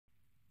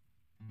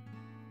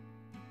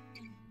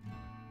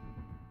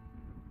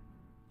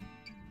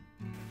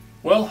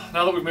Well,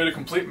 now that we've made a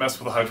complete mess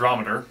with the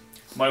hydrometer,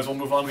 might as well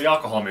move on to the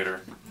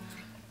alcoholmeter.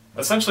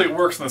 Essentially it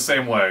works in the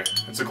same way.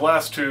 It's a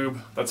glass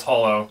tube that's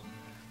hollow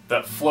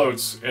that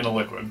floats in a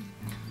liquid.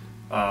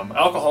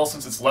 Alcohol,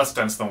 since it's less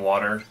dense than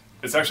water,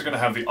 it's actually going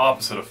to have the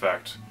opposite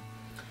effect.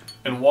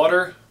 In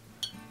water,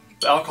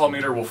 the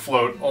alcoholmeter will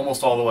float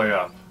almost all the way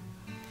up.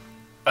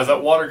 As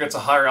that water gets a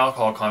higher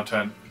alcohol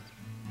content,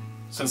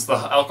 since the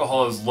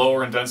alcohol is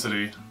lower in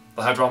density,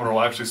 the hydrometer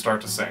will actually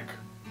start to sink.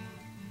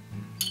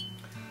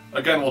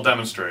 Again, we'll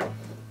demonstrate,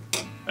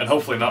 and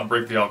hopefully not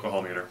break the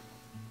alcoholmeter.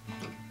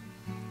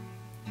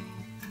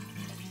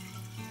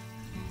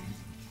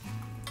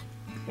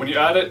 When you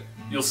add it,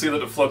 you'll see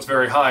that it floats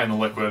very high in the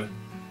liquid,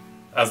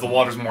 as the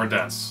water's more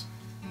dense.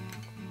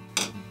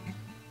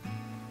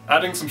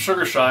 Adding some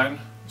sugar shine,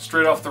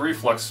 straight off the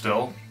reflux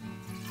still,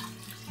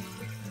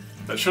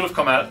 that should have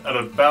come at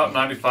about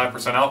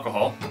 95%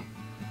 alcohol,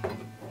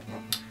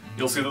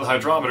 you'll see that the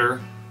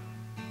hydrometer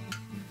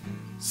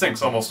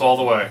sinks almost all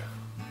the way.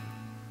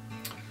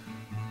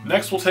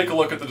 Next we'll take a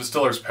look at the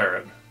distiller's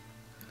parrot.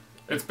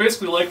 It's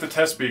basically like the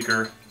test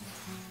beaker,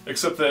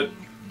 except that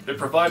it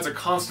provides a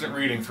constant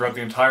reading throughout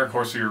the entire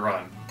course of your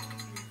run.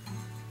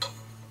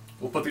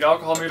 We'll put the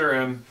alcoholmeter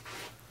in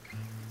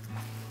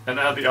and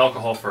add the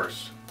alcohol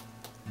first.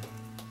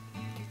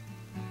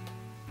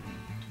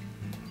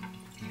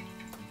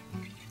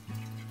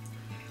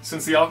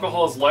 Since the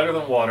alcohol is lighter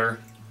than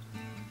water,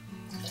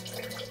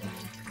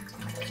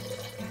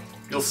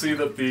 you'll see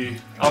that the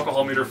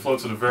alcoholmeter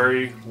floats at a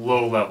very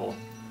low level.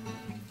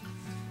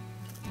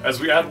 As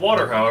we add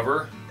water,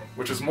 however,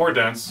 which is more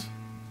dense,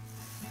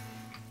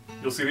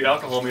 you'll see the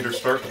alcoholmeter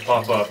start to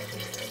pop up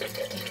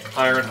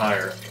higher and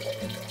higher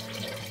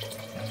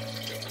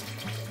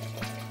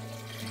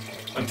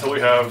until we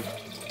have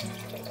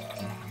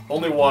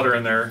only water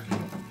in there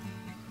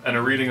and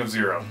a reading of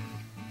 0.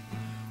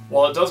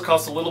 While it does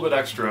cost a little bit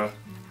extra,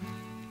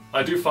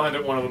 I do find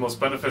it one of the most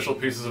beneficial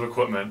pieces of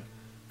equipment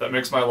that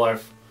makes my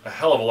life a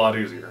hell of a lot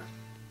easier.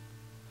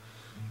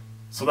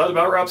 So that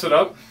about wraps it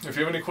up. If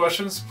you have any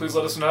questions, please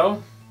let us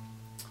know,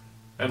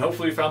 and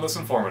hopefully you found this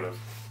informative.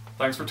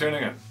 Thanks for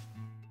tuning in.